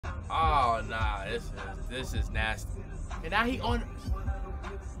Oh nah, this is nasty. And now he on.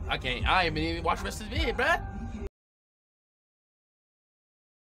 I ain't even watch the rest of the video, bruh.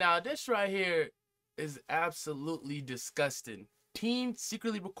 Now this right here is absolutely disgusting. Teen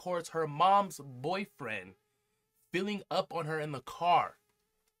secretly records her mom's boyfriend filling up on her in the car.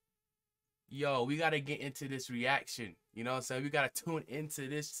 Yo, we gotta get into this reaction. You know what I'm saying? We gotta tune into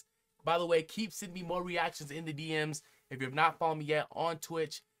this. By the way, keep sending me more reactions in the DMs. If you have not followed me yet on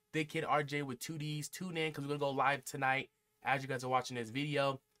Twitch, thekiddrj with 2 Ds. Tune in because we're gonna go live tonight as you guys are watching this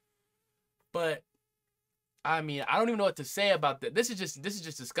video. But I mean, I don't even know what to say about that. This is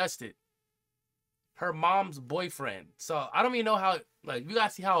just disgusting. Her mom's boyfriend. So I don't even know how, like, you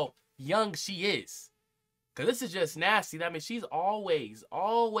gotta see how young she is. Cause this is just nasty. I mean, she's always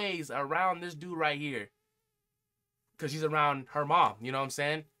around this dude right here. Cause she's around her mom, you know what I'm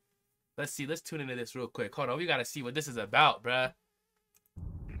saying? Let's see, let's tune into this real quick. Hold on, we gotta see what this is about, bruh.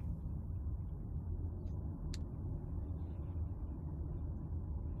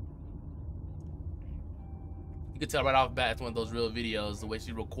 You can tell right off the bat it's one of those real videos, the way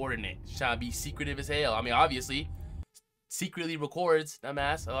she's recording it. She's trying to be secretive as hell. I mean, obviously, secretly records,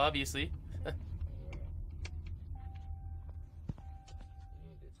 dumbass, obviously.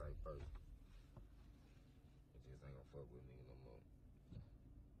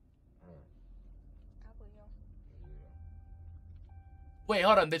 Wait,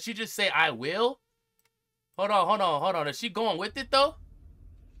 hold on. Did she just say I will? Hold on. Is she going with it though?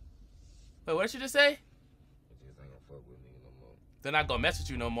 Wait, what did she just say? They're not gonna mess with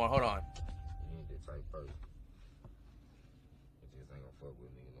you no more. Hold on.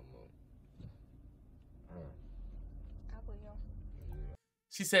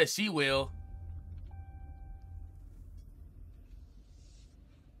 She said she will.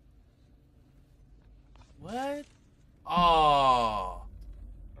 What? Oh.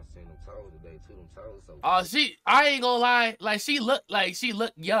 Oh, I ain't gonna lie, like she looked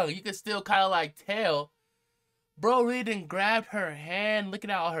young. You could still kind of like tell. Bro really done grabbed her hand,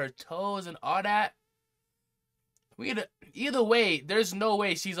 looking at all her toes and all that. Either way, there's no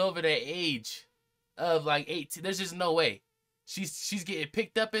way she's over the age of like 18. There's just no way. She's getting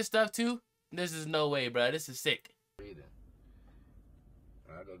picked up and stuff too. This is no way, bro. This is sick. I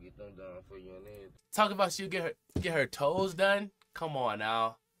go get them done for you and then. Talk about she'll get her toes done. Come on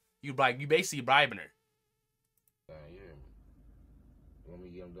now. You basically bribing her. You hear me? You want me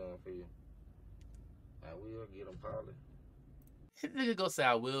to get them done for you? I will get them probably. Nigga go say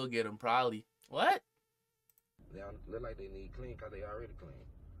I will get them probably. What? They don't look like they need clean because they already clean.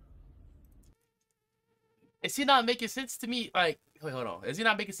 Is he not making sense to me? Like, wait, hold on. Is he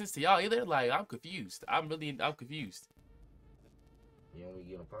not making sense to y'all either? Like, I'm confused. I'm confused. You want me to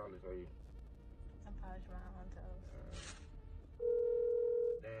get them probably for you? I polish my own toes.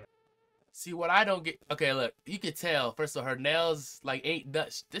 Damn. See, what I don't get... Okay, look. You can tell. First of all, her nails, like, ain't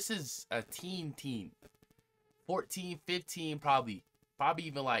Dutch. This is a teen. 14, 15, probably. Probably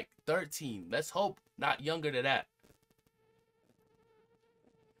even, like, 13. Let's hope not younger than that.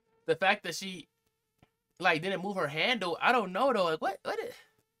 The fact that she, like, didn't move her hand, though, I don't know, though. Like, what is...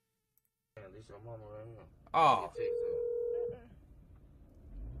 Damn, this your mama right here. Oh.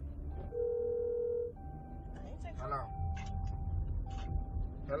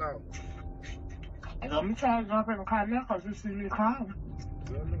 Hello. And I'm trying to jump in the car now because you see me crying.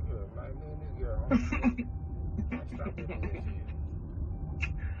 Good nigga, like me and this girl. Stop it,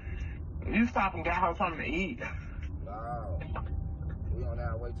 You stop and get her something to eat. No. We on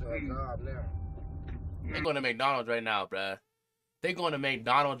our way to our job now. They're going to McDonald's right now, bruh. They're going to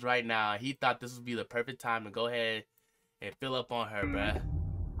McDonald's right now. He thought this would be the perfect time to go ahead and fill up on her, bruh.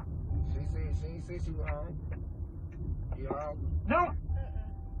 She said she was home. You home? No.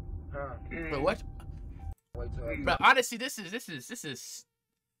 Huh? But what? Wait till Bro, honestly, this is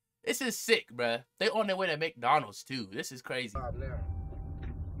sick, bruh. They on their way to McDonald's too. This is crazy. Now.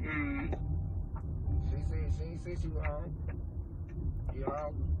 She said she was home. You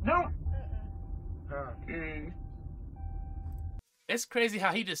home? No. Huh? It's crazy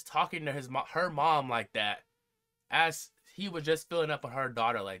how he just talking to her mom like that, as he was just filling up on her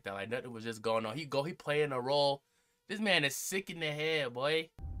daughter like that. Like nothing was just going on. He playing a role. This man is sick in the head, boy.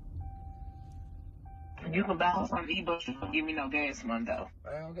 You can buy her some e-books. You don't give me no gas money though.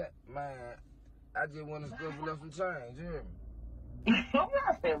 I don't got, man. I just want to still left some change. You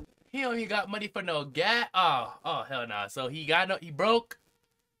hear me? He don't even got money for no gas. Oh hell nah. So he broke.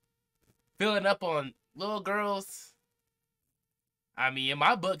 Filling up on little girls. I mean, in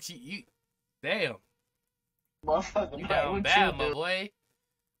my book, you damn. You down bad, my boy.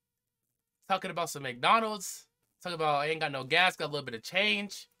 Talking about some McDonald's. Talking about I ain't got no gas, got a little bit of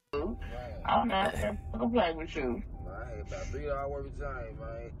change. Man, I'm not gonna play with you. I had about $3 worth of time,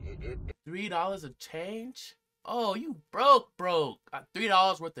 man. $3 of change? Oh, you broke.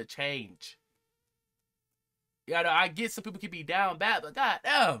 $3 worth of change. Yeah, I get some people can be down bad, but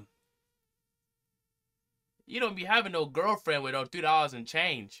goddamn, you don't be having no girlfriend with no $3 and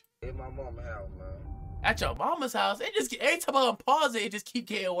change. At my mama's house, man. At your mama's house, it just every time I pause it, it just keep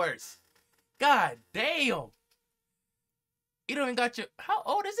getting worse. God damn. You don't even got your. How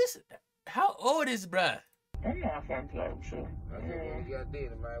old is this? How old is bruh? I'm not gonna play with you. I just when we got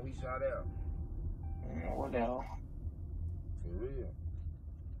dinner, man, we shot out. What else? For real.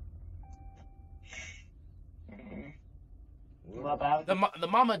 What about The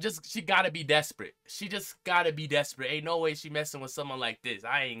mama she gotta be desperate. She just gotta be desperate. Ain't no way she messing with someone like this.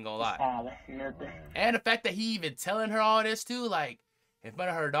 I ain't gonna lie. And the fact that he even telling her all this too, like in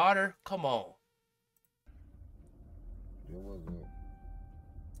front of her daughter, come on. It was good.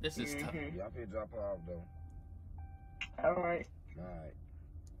 This is tough. Y'all finna drop her off though. Alright.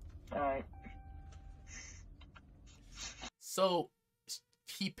 Alright. So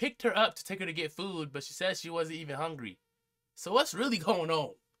he picked her up to take her to get food, but she said she wasn't even hungry. So what's really going on?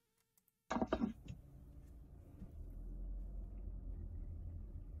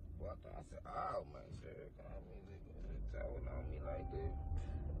 Well, I said, oh man, sir, telling on me like that.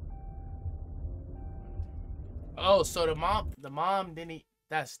 Oh, so the mom didn't.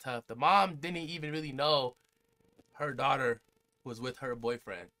 That's tough. The mom didn't even really know her daughter was with her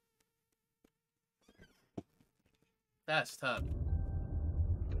boyfriend. That's tough.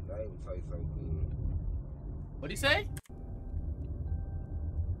 The name tastes so good. What'd he say?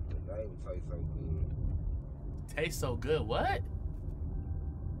 The name tastes so good. Tastes so good. What?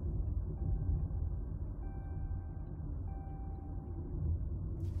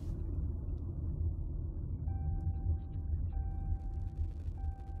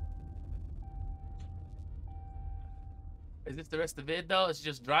 Is this the rest of it though? Is she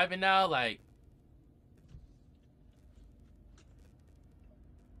just driving now? Like,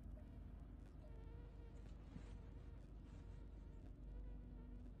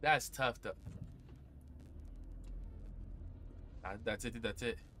 that's tough though. That's it. That's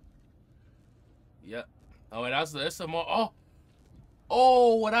it. Yep. Oh, and there's some more.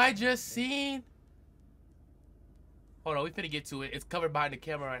 Oh, what I just seen. Hold on, we finna get to it. It's covered behind the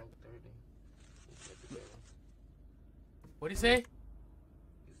camera. Right? What'd he say? It's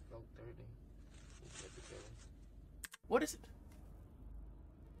so dirty. What is it?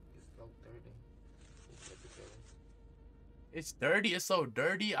 It's so dirty. It's dirty. It's so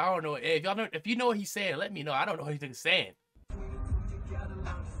dirty. I don't know. Hey, if y'all know, if you know what he's saying, let me know. I don't know anything he's saying.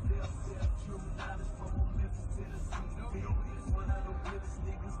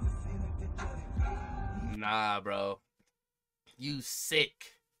 Nah, bro. You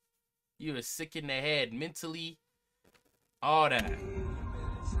sick. You are sick in the head, mentally. All that.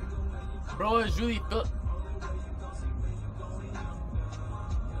 Bro, it's really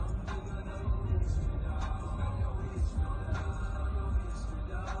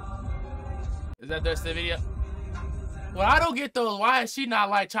Is that the rest of the video? Well, I don't get those. Why is she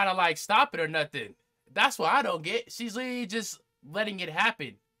not like trying to like stop it or nothing? That's what I don't get. She's literally just letting it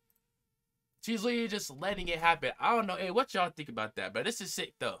happen. She's literally just letting it happen. I don't know. Hey, what y'all think about that? But this is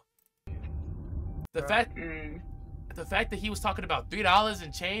sick though. The fact that he was talking about $3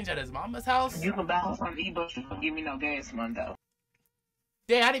 and change at his mama's house. You can buy her something to eat, but you don't give me no gas money though.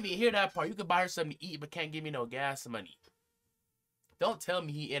 Yeah, I didn't even hear that part. You could buy her something to eat, but can't give me no gas money. Don't tell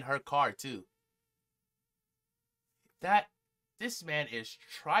me he in her car too. This man is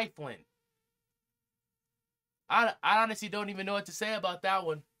trifling. I honestly don't even know what to say about that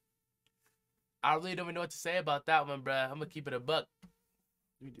one. I really don't even know what to say about that one, bruh. I'm gonna keep it a buck.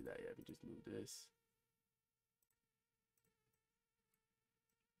 Let me do that. Yeah, let me just move this.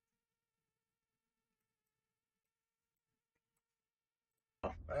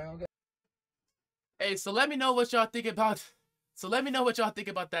 Hey, so let me know what y'all think about. So let me know what y'all think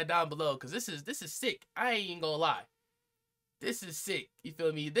about that down below, cause this is sick. I ain't gonna lie. This is sick. You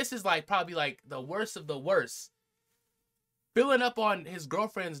feel me? This is like probably like the worst of the worst. Filling up on his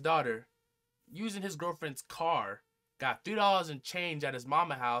girlfriend's daughter, using his girlfriend's car, got $3 in change at his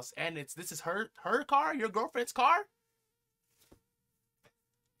mama house, and this is her car, your girlfriend's car?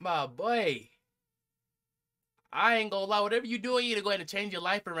 My boy. I ain't gonna lie, whatever you doing, you need to go ahead and change your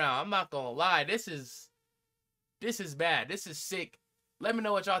life around. I'm not gonna lie. This is bad. This is sick. Let me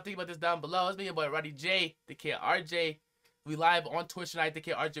know what y'all think about this down below. It's me, your boy Roddy J, the kid RJ. We live on Twitch tonight, the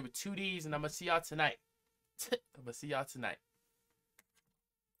kid RJ with 2 Ds, and I'm gonna see y'all tonight.